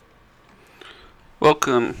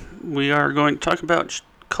Welcome. We are going to talk about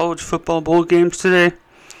college football bowl games today.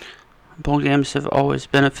 Bowl games have always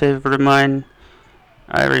been a favorite of mine.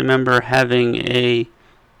 I remember having a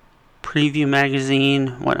preview magazine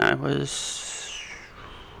when I was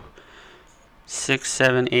 6,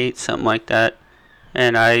 7, 8, something like that,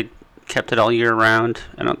 and I kept it all year round.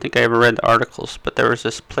 I don't think I ever read the articles, but there was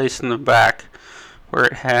this place in the back where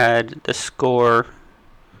it had the score,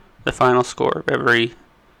 the final score of every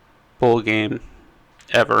bowl game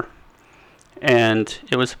ever. And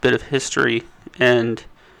it was a bit of history, and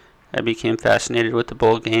I became fascinated with the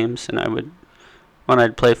bowl games. And when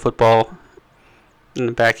I'd play football in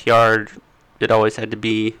the backyard, it always had to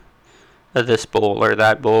be this bowl or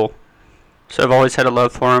that bowl. So I've always had a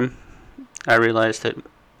love for them. I realize that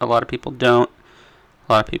a lot of people don't.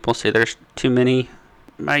 A lot of people say there's too many.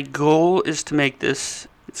 My goal is to make this,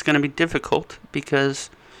 it's going to be difficult because,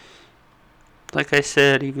 like I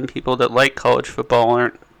said, even people that like college football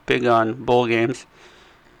aren't big on bowl games.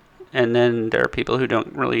 And then there are people who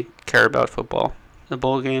don't really care about football. The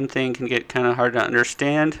bowl game thing can get kind of hard to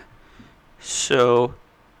understand. So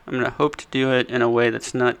I'm going to hope to do it in a way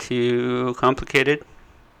that's not too complicated.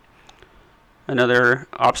 Another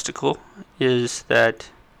obstacle is that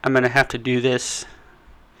I'm going to have to do this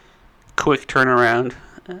quick turnaround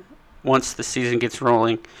once the season gets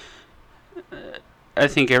rolling. I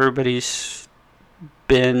think everybody's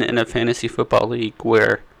been in a fantasy football league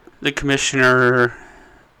where the commissioner,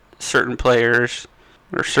 certain players,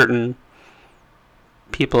 or certain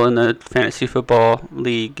people in the fantasy football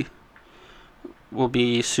league will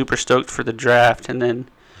be super stoked for the draft, and then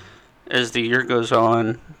as the year goes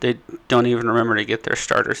on, they don't even remember to get their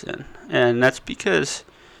starters in. And that's because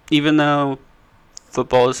even though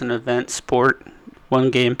football is an event sport,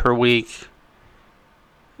 one game per week,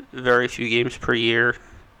 very few games per year,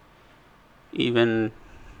 even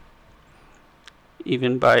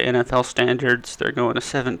by NFL standards, they're going to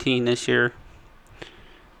 17 this year.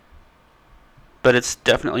 But it's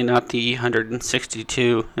definitely not the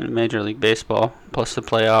 162 in Major League Baseball, plus the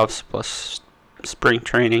playoffs, plus spring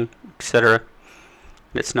training, etc.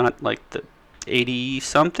 It's not like the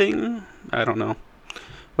 80-something. I don't know.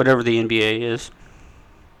 Whatever the NBA is.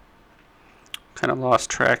 Kind of lost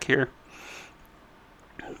track here.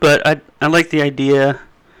 But I like the idea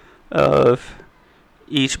of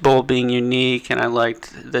each bowl being unique, and I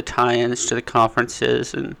liked the tie-ins to the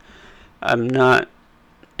conferences, and I'm not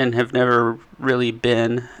and have never really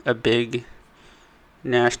been a big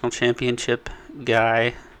national championship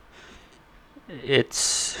guy.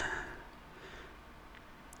 It's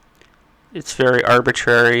very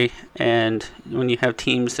arbitrary, and when you have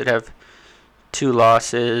teams that have 2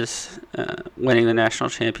 losses winning the national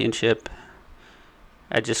championship,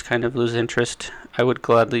 I just kind of lose interest. I would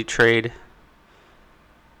gladly trade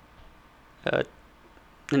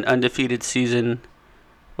an undefeated season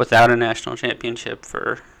without a national championship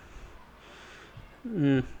for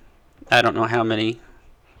I don't know how many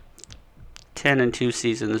 10-2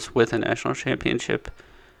 seasons with a national championship.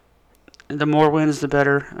 The more wins, the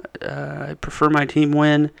better. I prefer my team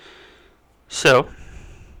win. So,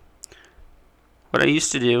 what I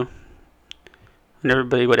used to do, when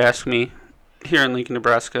everybody would ask me here in Lincoln,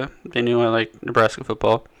 Nebraska, they knew I liked Nebraska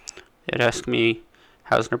football. They'd ask me,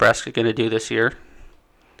 how's Nebraska going to do this year?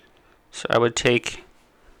 So I would take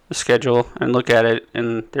the schedule and look at it,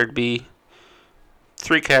 and there'd be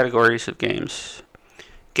 3 categories of games.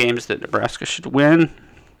 Games that Nebraska should win,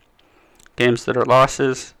 games that are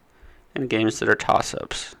losses, and games that are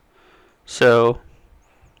toss-ups. So,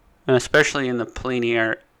 and especially in the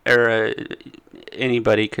Pelini era,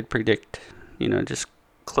 anybody could predict, just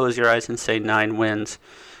close your eyes and say 9 wins,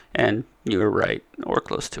 and you were right, or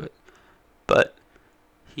close to it. But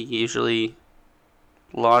he usually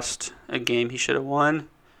lost a game he should have won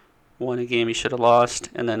a game he should have lost,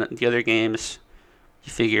 and then the other games,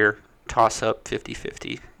 you figure toss-up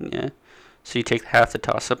 50-50. Yeah. So you take half the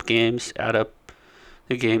toss-up games, add up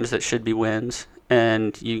the games that should be wins,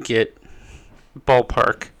 and you get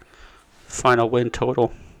ballpark final win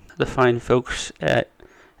total. The fine folks at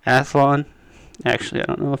Athlon, actually I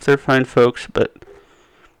don't know if they're fine folks, but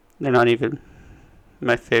they're not even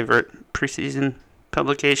my favorite preseason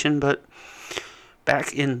publication, but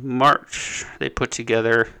back in March they put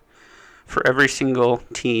together for every single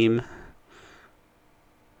team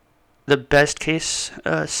the best case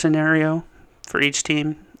scenario for each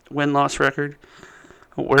team, win-loss record,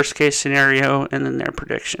 a worst case scenario, and then their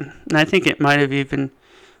prediction. And I think it might have even,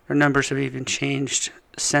 their numbers have even changed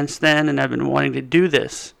since then, and I've been wanting to do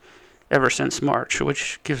this ever since March,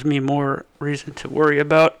 which gives me more reason to worry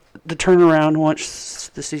about the turnaround once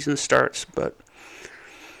the season starts. But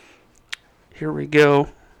here we go.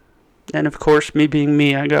 And of course, me being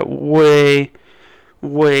me, I got way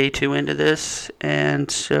too into this,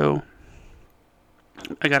 and so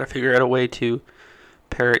I got to figure out a way to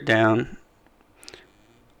pare it down.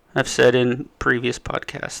 I've said in previous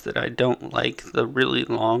podcasts that I don't like the really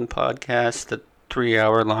long podcasts, the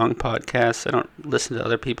 3-hour long podcasts. I don't listen to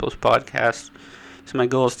other people's podcasts, so my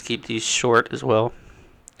goal is to keep these short as well.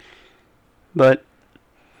 But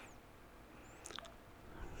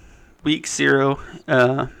week 0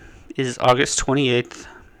 is August 28th,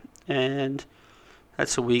 and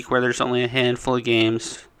that's a week where there's only a handful of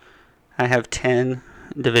games. I have 10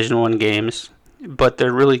 Division I games, but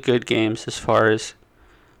they're really good games as far as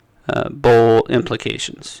bowl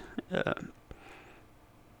implications.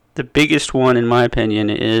 The biggest one, in my opinion,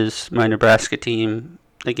 is my Nebraska team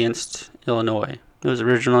against Illinois. It was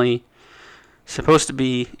originally supposed to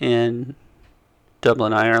be in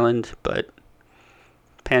Dublin, Ireland, but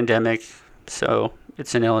pandemic, so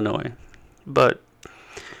it's in Illinois. But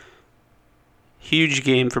huge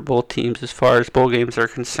game for both teams as far as bowl games are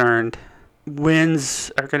concerned.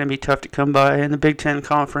 Wins are going to be tough to come by in the Big Ten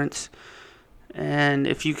Conference, and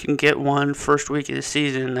if you can get one first week of the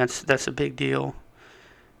season, that's a big deal.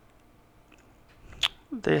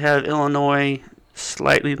 They have Illinois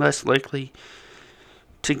slightly less likely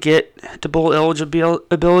to get to bowl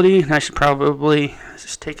eligibility, and I should probably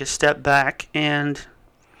just take a step back and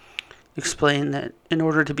explain that in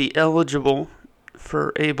order to be eligible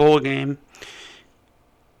for a bowl game,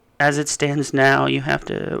 as it stands now, you have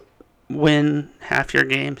to win half your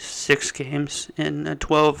games, 6 games in a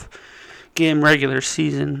 12-game regular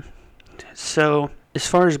season. So as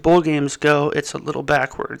far as bowl games go, it's a little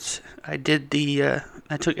backwards. I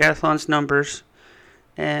took Athlon's numbers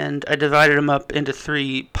and I divided them up into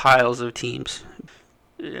 3 piles of teams.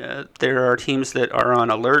 There are teams that are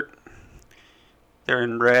on alert. They're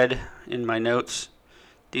in red in my notes.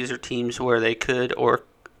 These are teams where they could or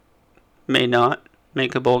may not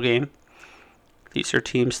make a bowl game. These are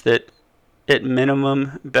teams that, at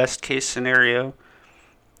minimum, best case scenario,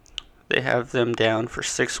 they have them down for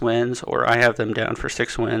 6 wins, or I have them down for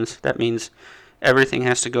 6 wins. That means everything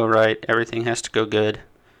has to go right, everything has to go good,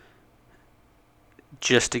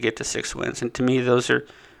 just to get to 6 wins. And to me, those are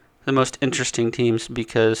the most interesting teams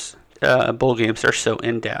because bowl games are so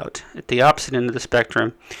in doubt. At the opposite end of the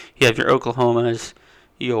spectrum, you have your Oklahomas,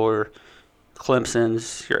 your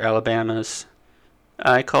Clemsons, your Alabamas.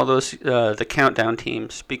 I call those the countdown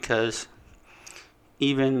teams because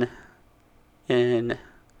even in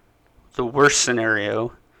the worst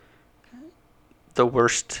scenario, the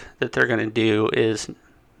worst that they're going to do is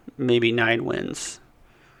maybe 9 wins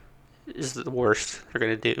is the worst they're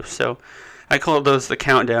going to do. So I call those the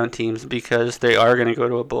countdown teams because they are going to go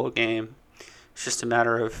to a bowl game. It's just a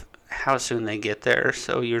matter of how soon they get there.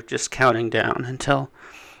 So you're just counting down until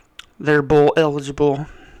they're bowl eligible.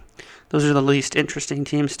 Those are the least interesting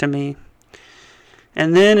teams to me.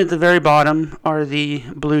 And then at the very bottom are the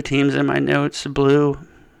blue teams in my notes. Blue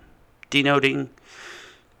denoting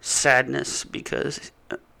sadness because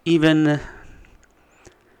even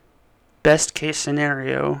best case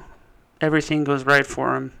scenario, everything goes right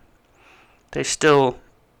for them. They still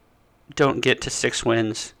don't get to 6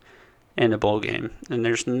 wins in a bowl game, and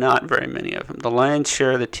there's not very many of them. The lion's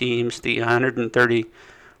share of the teams, the 130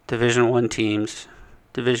 Division I teams,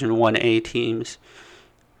 Division 1A teams,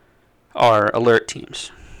 are alert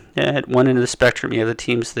teams. At one end of the spectrum, you have the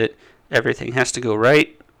teams that everything has to go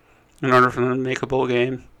right in order for them to make a bowl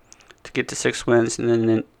game to get to 6 wins, and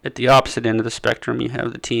then at the opposite end of the spectrum, you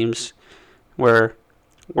have the teams where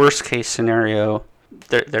worst case scenario,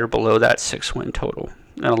 they're below that 6-win total.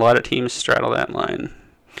 And a lot of teams straddle that line.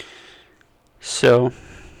 So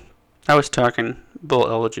I was talking bowl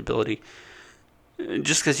eligibility.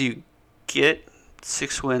 Just because you get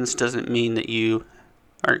 6 wins doesn't mean that you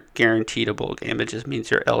are guaranteed a bowl game. It just means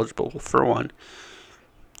you're eligible for one.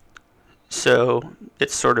 So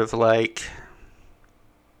it's sort of like,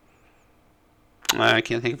 I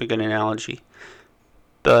can't think of a good analogy,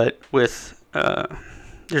 but with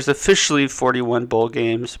there's officially 41 bowl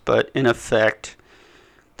games, but in effect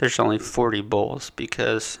there's only 40 bowls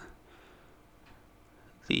because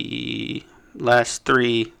the last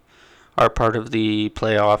 3 are part of the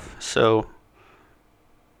playoff. So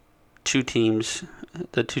the 2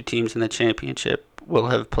 teams in the championship will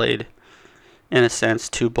have played, in a sense,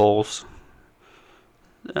 2 bowls.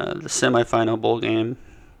 The semifinal bowl game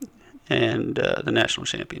and the national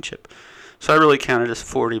championship. So I really count it as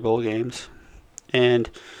 40 bowl games. And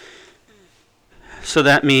so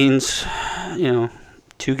that means, 2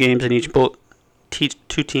 games in each bowl, 2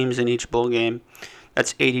 teams in each bowl game.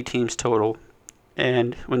 That's 80 teams total.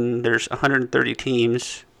 And when there's 130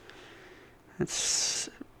 teams, it's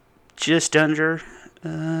just under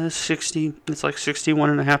 60. It's like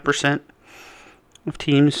 61.5% of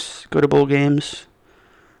teams go to bowl games.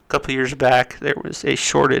 A couple years back, there was a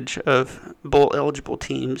shortage of bowl-eligible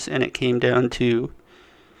teams, and it came down to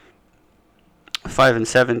 5 and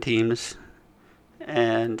 7 teams.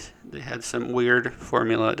 And they had some weird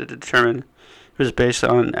formula to determine. It was based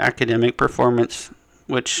on academic performance,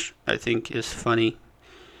 which I think is funny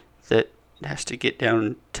that it has to get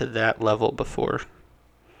down to that level before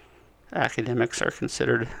academics are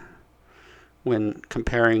considered when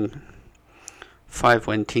comparing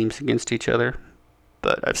 5-win teams against each other.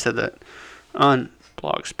 But I've said that on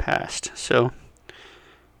blogs past. So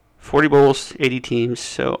 40 bowls, 80 teams.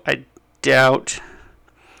 So I doubt,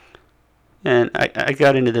 and I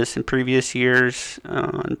got into this in previous years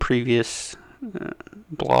on previous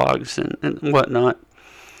blogs and whatnot,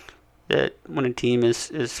 that when a team is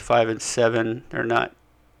 5 and 7, they're not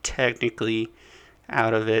technically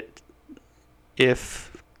out of it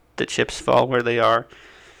if the chips fall where they are.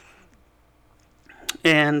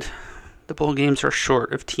 And the bowl games are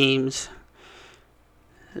short of teams,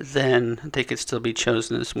 then they could still be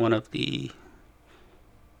chosen as one of the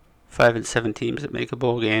 5 and 7 teams that make a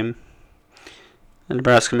bowl game. And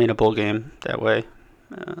Nebraska made a bowl game that way.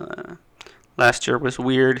 Last year was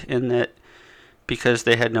weird in that because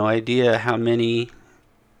they had no idea how many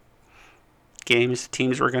games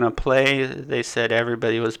teams were going to play, they said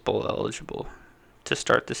everybody was bowl eligible to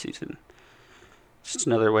start the season. Just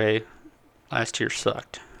another way last year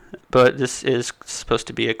sucked. But this is supposed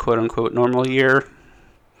to be a quote-unquote normal year.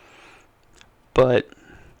 But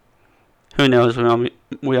who knows,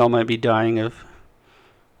 we all might be dying of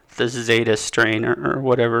the Zeta strain or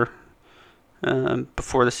whatever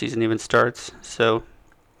before the season even starts. So,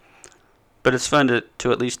 but it's fun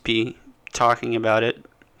to at least be talking about it.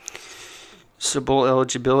 So bowl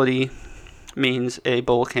eligibility means a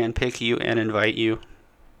bowl can pick you and invite you,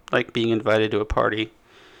 like being invited to a party.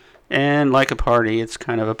 And like a party, it's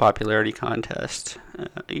kind of a popularity contest.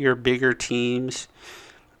 Your bigger teams,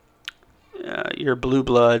 your Blue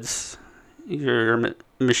Bloods, your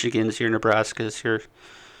Michigans, your Nebraskas, your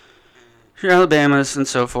Alabamas and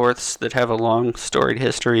so forth that have a long storied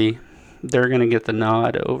history, they're going to get the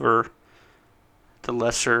nod over the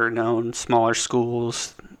lesser known smaller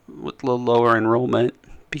schools with a little lower enrollment,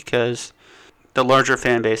 because the larger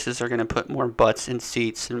fan bases are going to put more butts in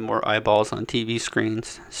seats and more eyeballs on TV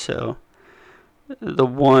screens. So the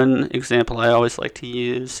one example I always like to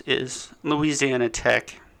use is Louisiana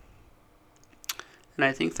Tech. And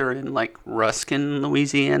I think they're in like Ruskin,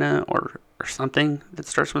 Louisiana or something that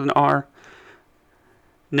starts with an R.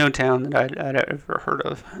 No town that I'd ever heard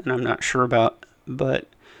of, and I'm not sure about. But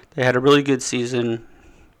they had a really good season.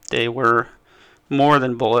 They were more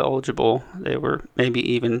than bowl eligible. They were maybe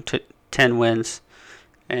even to 10 wins.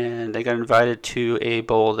 And they got invited to a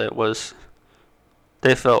bowl that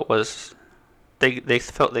they felt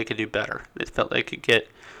they could do better. They felt they could get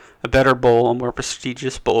a better bowl, a more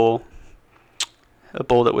prestigious bowl, a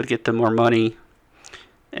bowl that would get them more money,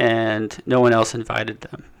 and no one else invited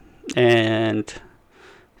them. And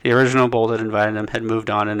the original bowl that invited them had moved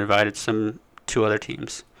on and invited two other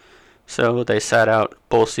teams. So they sat out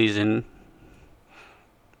bowl season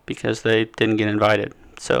because they didn't get invited.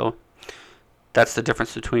 So that's the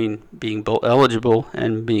difference between being bowl eligible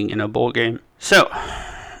and being in a bowl game. So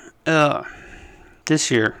this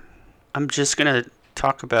year, I'm just going to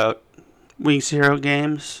talk about Week 0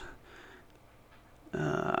 games.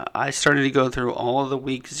 I started to go through all of the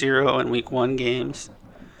Week 0 and Week 1 games.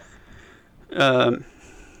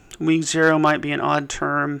 Week 0 might be an odd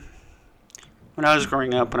term. When I was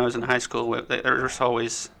growing up, when I was in high school, there was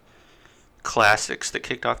always classics that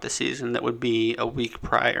kicked off the season that would be a week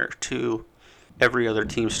prior to every other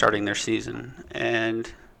team starting their season.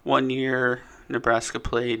 And one year, Nebraska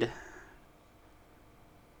played,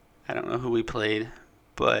 I don't know who we played,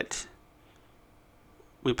 but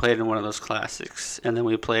we played in one of those classics. And then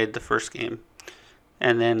we played the first game.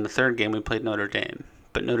 And then the third game, we played Notre Dame.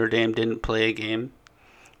 But Notre Dame didn't play a game.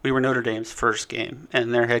 We were Notre Dame's first game.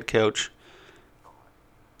 And their head coach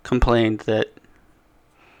complained that,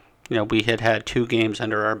 we had 2 games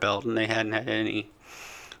under our belt and they hadn't had any.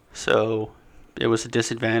 So it was a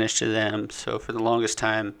disadvantage to them. So for the longest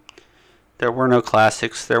time, there were no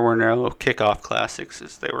classics. There were no kickoff classics,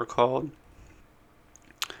 as they were called.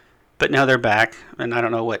 But now they're back, and I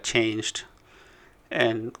don't know what changed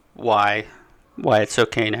and why it's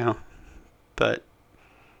okay now. But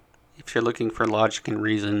if you're looking for logic and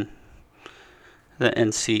reason, the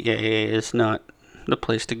NCAA is not the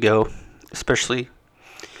place to go, especially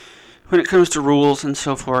when it comes to rules and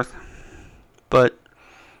so forth. But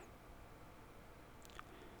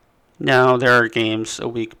now there are games a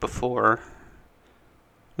week before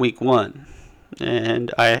week 1.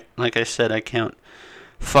 And like I said, I count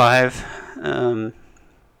 5.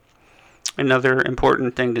 Another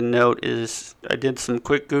important thing to note is I did some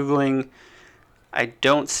quick Googling. I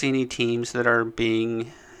don't see any teams that are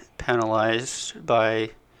being penalized by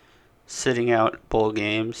sitting out bowl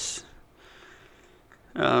games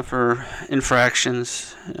for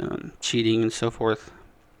infractions, cheating, and so forth.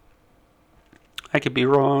 I could be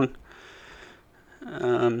wrong.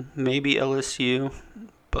 Maybe LSU,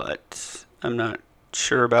 but I'm not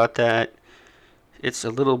sure about that. It's a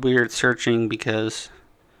little weird searching because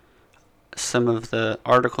some of the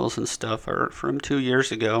articles and stuff are from 2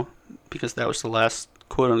 years ago, because that was the last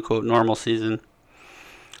quote-unquote normal season.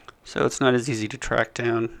 So it's not as easy to track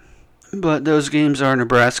down. But those games are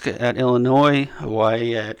Nebraska at Illinois,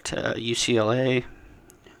 Hawaii at UCLA,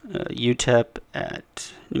 UTEP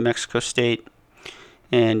at New Mexico State,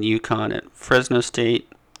 and UConn at Fresno State,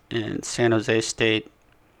 and San Jose State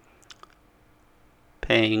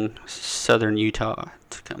paying Southern Utah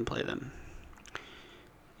to come play them.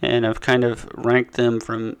 And I've kind of ranked them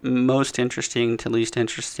from most interesting to least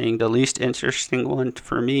interesting. The least interesting one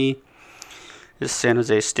for me is San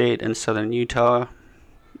Jose State and Southern Utah.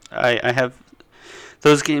 I have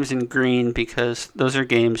those games in green because those are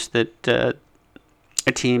games that a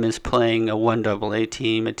team is playing a 1AA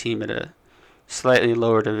team, a team at a slightly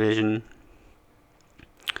lower division,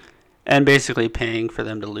 and basically paying for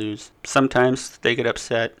them to lose. Sometimes they get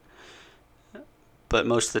upset, but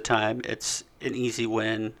most of the time it's an easy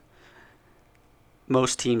win.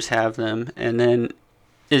 Most teams have them, and then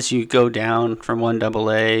as you go down from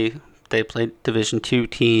 1AA, they play Division II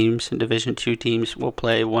teams, and Division II teams will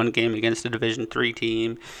play one game against a Division III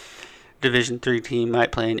team. Division III team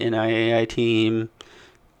might play an NIAI team,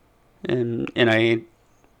 and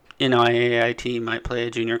NIAI team might play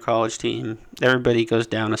a junior college team. Everybody goes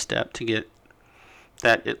down a step to get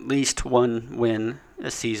that at least one win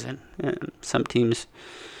a season. And some teams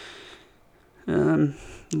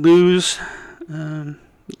lose.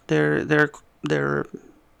 They're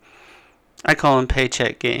I call them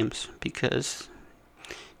paycheck games because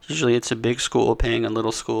usually it's a big school paying a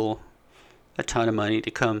little school a ton of money to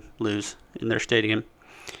come lose in their stadium,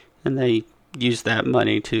 and they use that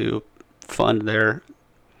money to fund their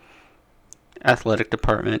athletic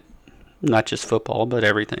department, not just football, but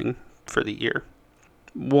everything for the year.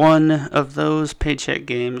 One of those paycheck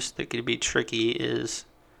games that could be tricky is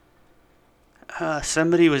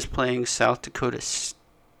somebody was playing South Dakota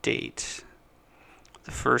State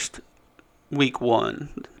the first week 1,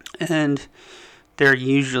 and they're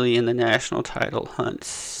usually in the national title hunt.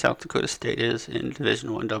 South Dakota State is in Division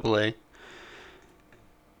I AA.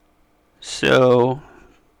 So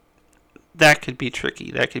that could be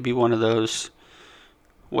tricky. That could be one of those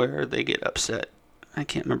where they get upset. I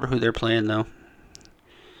can't remember who they're playing, though.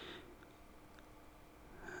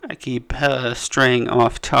 I keep straying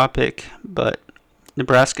off topic, but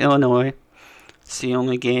Nebraska-Illinois, it's the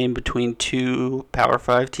only game between two Power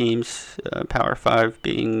 5 teams, Power 5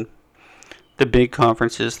 being the big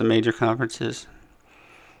conferences, the major conferences,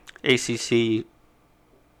 ACC,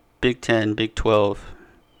 Big 10, Big 12,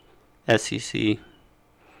 SEC. Did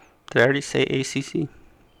I already say ACC?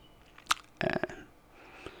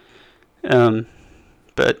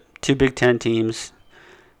 But two Big 10 teams.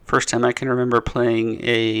 First time I can remember playing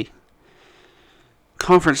a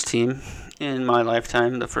conference team in my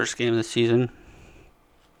lifetime, the first game of the season.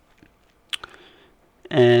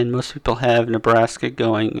 And most people have Nebraska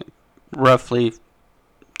going roughly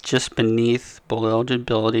just beneath bowl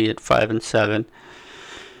eligibility at 5-7.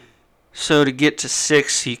 So to get to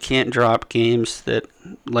 6, you can't drop games that,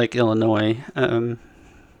 like Illinois,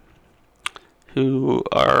 who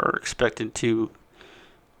are expected to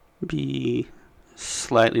be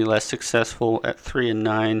slightly less successful at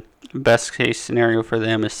 3-9. Best case scenario for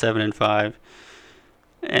them is 7-5.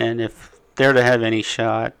 And if they're to have any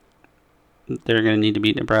shot, they're going to need to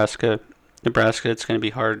beat Nebraska. Nebraska, it's going to be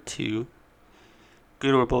hard to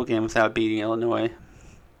go to a bowl game without beating Illinois.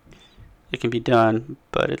 It can be done,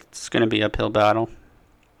 but it's going to be an uphill battle.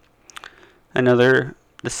 The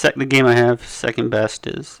game I have second best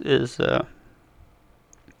is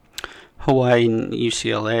Hawaii and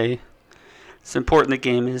UCLA. It's important the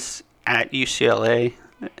game is at UCLA.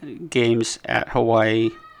 Games at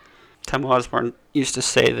Hawaii. Tom Osborne used to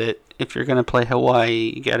say that if you're going to play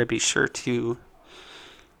Hawaii, you got to be sure that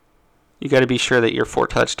your 4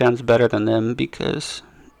 touchdowns better than them, because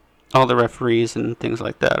all the referees and things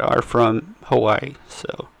like that are from Hawaii.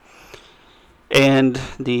 So, and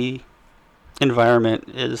the environment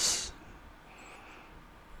is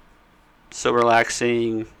so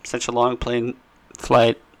relaxing, such a long plane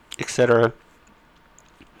flight, etc.,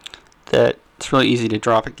 that it's really easy to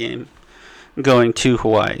drop a game going to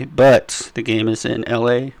Hawaii. But the game is in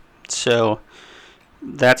LA, so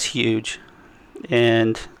that's huge.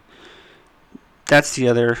 And that's the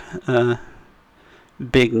other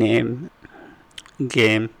big name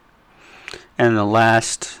game. And the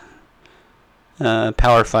last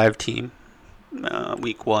Power 5 team,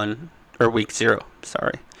 week 0,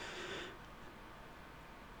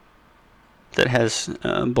 that has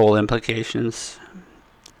bowl implications.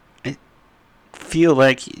 I feel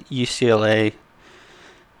like UCLA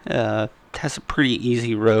has a pretty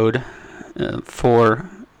easy road for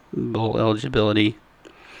bowl eligibility.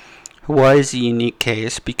 Hawaii is a unique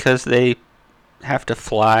case because they have to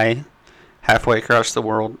fly halfway across the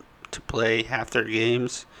world to play half their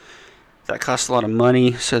games. That costs a lot of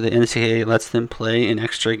money, so the NCAA lets them play an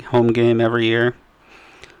extra home game every year.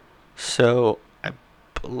 So I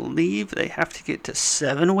believe they have to get to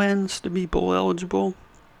 7 wins to be bowl eligible.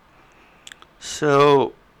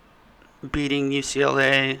 So beating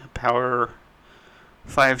UCLA, a Power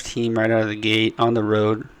 5 team right out of the gate on the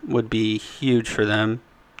road, would be huge for them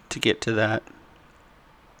to get to that.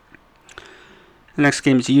 The next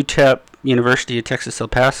game is UTEP, University of Texas El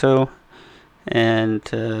Paso, and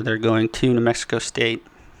they're going to New Mexico State.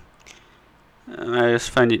 I just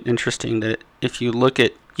find it interesting that if you look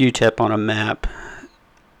at UTEP on a map,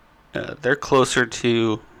 they're closer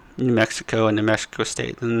to New Mexico and New Mexico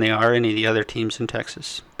State than they are any of the other teams in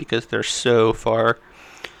Texas because they're so far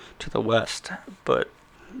to the west. But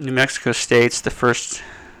New Mexico State's the first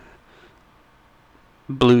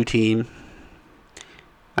blue team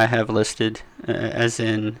I have listed, as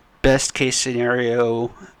in best case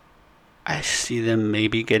scenario, I see them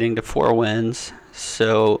maybe getting to 4 wins.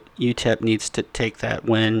 So UTEP needs to take that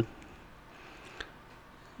win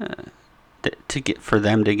for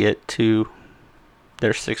them to get to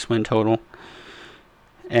their 6-win total.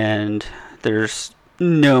 And there's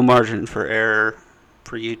no margin for error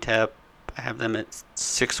for UTEP. I have them at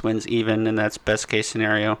 6 wins even, and that's best case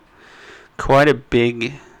scenario. Quite a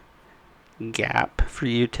big gap for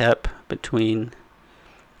UTEP between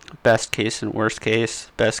best case and worst case.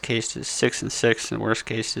 Best case is 6-6, and worst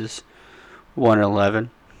case is 1-11.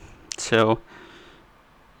 So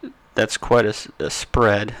that's quite a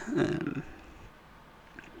spread.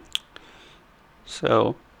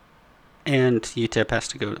 And UTEP has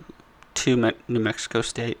to go to New Mexico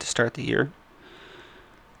State to start the year.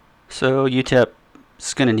 So UTEP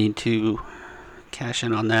is going to need to cash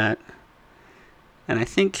in on that. And I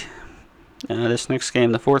think this next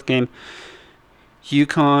game, the 4th game,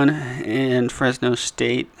 UConn and Fresno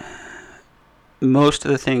State, most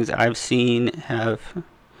of the things I've seen have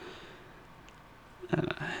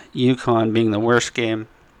UConn being the worst team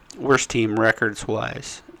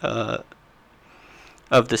records-wise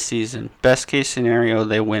of the season. Best case scenario,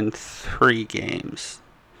 they win 3 games.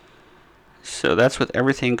 So that's with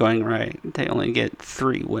everything going right. They only get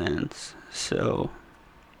 3 wins. So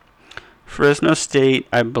Fresno State,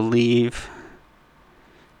 I believe,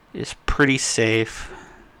 is pretty safe.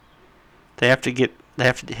 They have to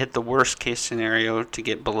hit the worst case scenario to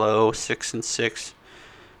get below 6-6,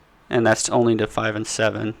 and that's only to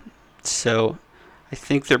 5-7. So I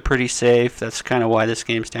think they're pretty safe. That's kind of why this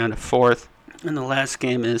game's down to 4th. And the last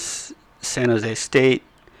game is San Jose State,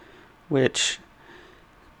 which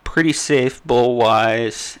pretty safe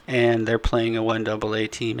bowl-wise, and they're playing a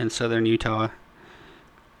 1AA team in Southern Utah.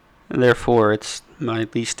 And therefore, it's my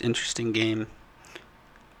least interesting game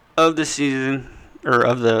of the season, or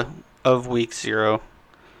of week 0.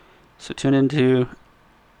 So tune into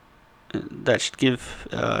that. Should give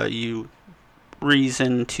you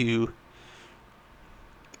reason to,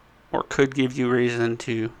 or could give you reason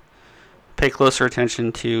to pay closer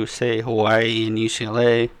attention to, say, Hawaii and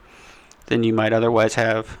UCLA than you might otherwise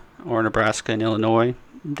have, or Nebraska and Illinois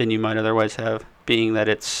than you might otherwise have, being that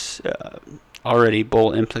it's already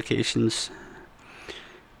bowl implications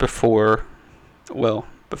before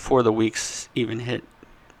the weeks even hit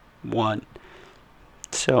 1.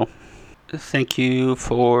 So thank you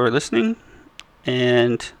for listening,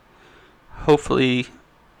 and hopefully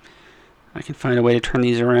I can find a way to turn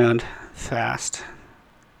these around fast.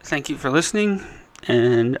 Thank you for listening,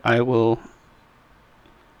 and I will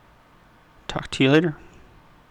talk to you later.